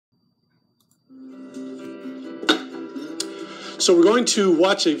So we're going to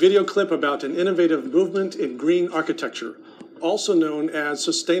watch a video clip about an innovative movement in green architecture, also known as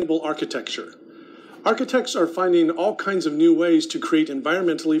sustainable architecture. Architects are finding all kinds of new ways to create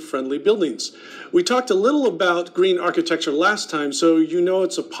environmentally friendly buildings. We talked a little about green architecture last time, so you know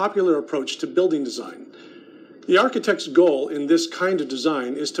it's a popular approach to building design. The architect's goal in this kind of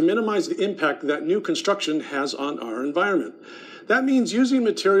design is to minimize the impact that new construction has on our environment. That means using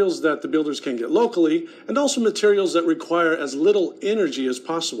materials that the builders can get locally, and also materials that require as little energy as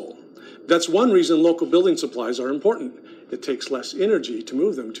possible. That's one reason local building supplies are important. It takes less energy to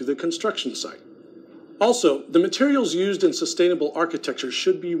move them to the construction site. Also, the materials used in sustainable architecture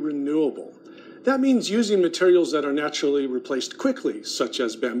should be renewable. That means using materials that are naturally replaced quickly, such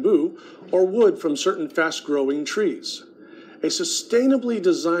as bamboo or wood from certain fast-growing trees. A sustainably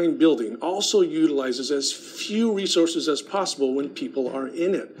designed building also utilizes as few resources as possible when people are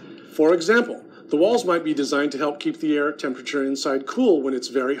in it. For example, the walls might be designed to help keep the air temperature inside cool when it's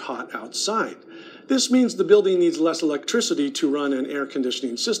very hot outside. This means the building needs less electricity to run an air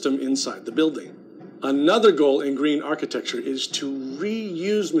conditioning system inside the building. Another goal in green architecture is to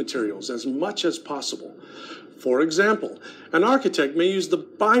reuse materials as much as possible. For example, an architect may use the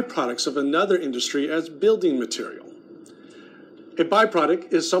byproducts of another industry as building material. A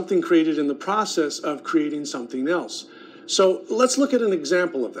byproduct is something created in the process of creating something else. So let's look at an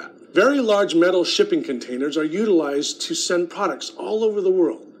example of that. Very large metal shipping containers are utilized to send products all over the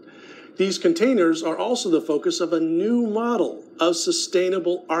world. These containers are also the focus of a new model of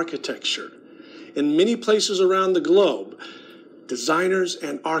sustainable architecture. In many places around the globe, designers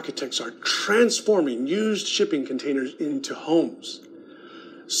and architects are transforming used shipping containers into homes.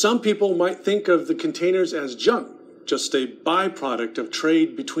 Some people might think of the containers as junk, just a byproduct of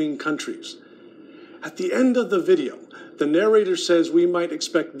trade between countries. At the end of the video, the narrator says we might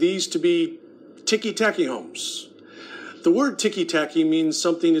expect these to be ticky-tacky homes. The word ticky-tacky means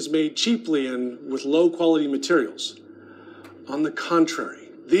something is made cheaply and with low-quality materials. On the contrary,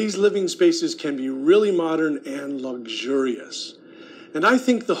 these living spaces can be really modern and luxurious. And I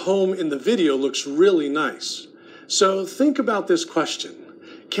think the home in the video looks really nice. So think about this question.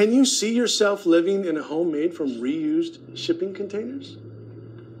 Can you see yourself living in a home made from reused shipping containers?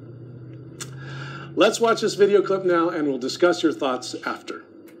 Let's watch this video clip now and we'll discuss your thoughts after.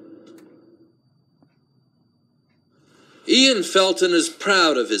 Ian Felton is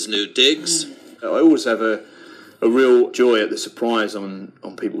proud of his new digs. I always have a real joy at the surprise on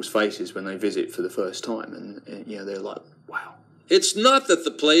people's faces when they visit for the first time, and you know, they're like, wow. It's not that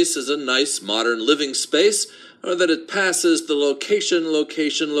the place is a nice modern living space, or that it passes the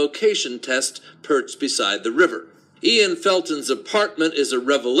location test perched beside the river. Ian Felton's apartment is a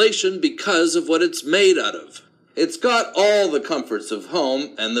revelation because of what it's made out of. It's got all the comforts of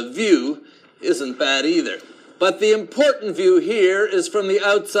home, and the view isn't bad either. But the important view here is from the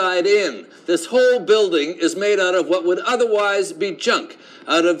outside in. This whole building is made out of what would otherwise be junk,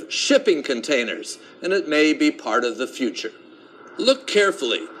 out of shipping containers, and it may be part of the future. Look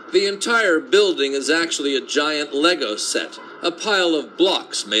carefully. The entire building is actually a giant Lego set, a pile of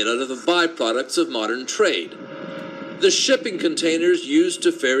blocks made out of the byproducts of modern trade. The shipping containers used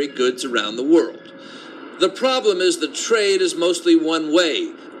to ferry goods around the world. The problem is the trade is mostly one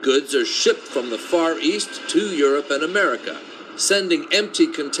way. Goods are shipped from the Far East to Europe and America. Sending empty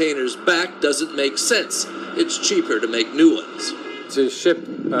containers back doesn't make sense. It's cheaper to make new ones. To ship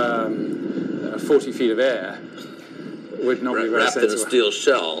 40 feet of air would not be very sensible. Wrapped in a steel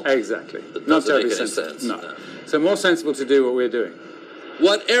shell. Exactly. That not doesn't make totally any sense. No. So more sensible to do what we're doing.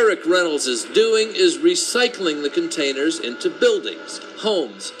 What Eric Reynolds is doing is recycling the containers into buildings,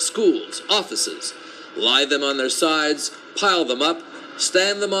 homes, schools, offices. Lie them on their sides, pile them up,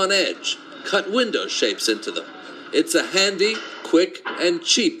 stand them on edge, cut window shapes into them. It's a handy, quick, and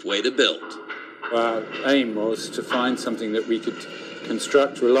cheap way to build. Our aim was to find something that we could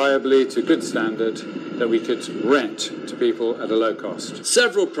construct reliably to good standard, that we could rent to people at a low cost.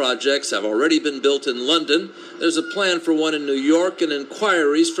 Several projects have already been built in London. There's a plan for one in New York and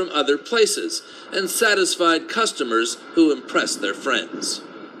inquiries from other places, and satisfied customers who impress their friends.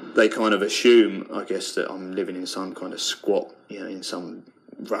 They kind of assume, I guess, that I'm living in some kind of squat, you know, in some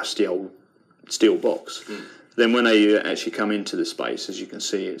rusty old steel box. Then when they actually come into the space, as you can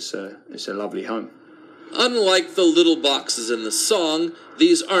see, it's a lovely home. Unlike the little boxes in the song,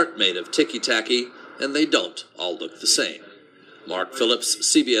 these aren't made of ticky-tacky, and they don't all look the same. Mark Phillips,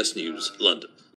 CBS News, London.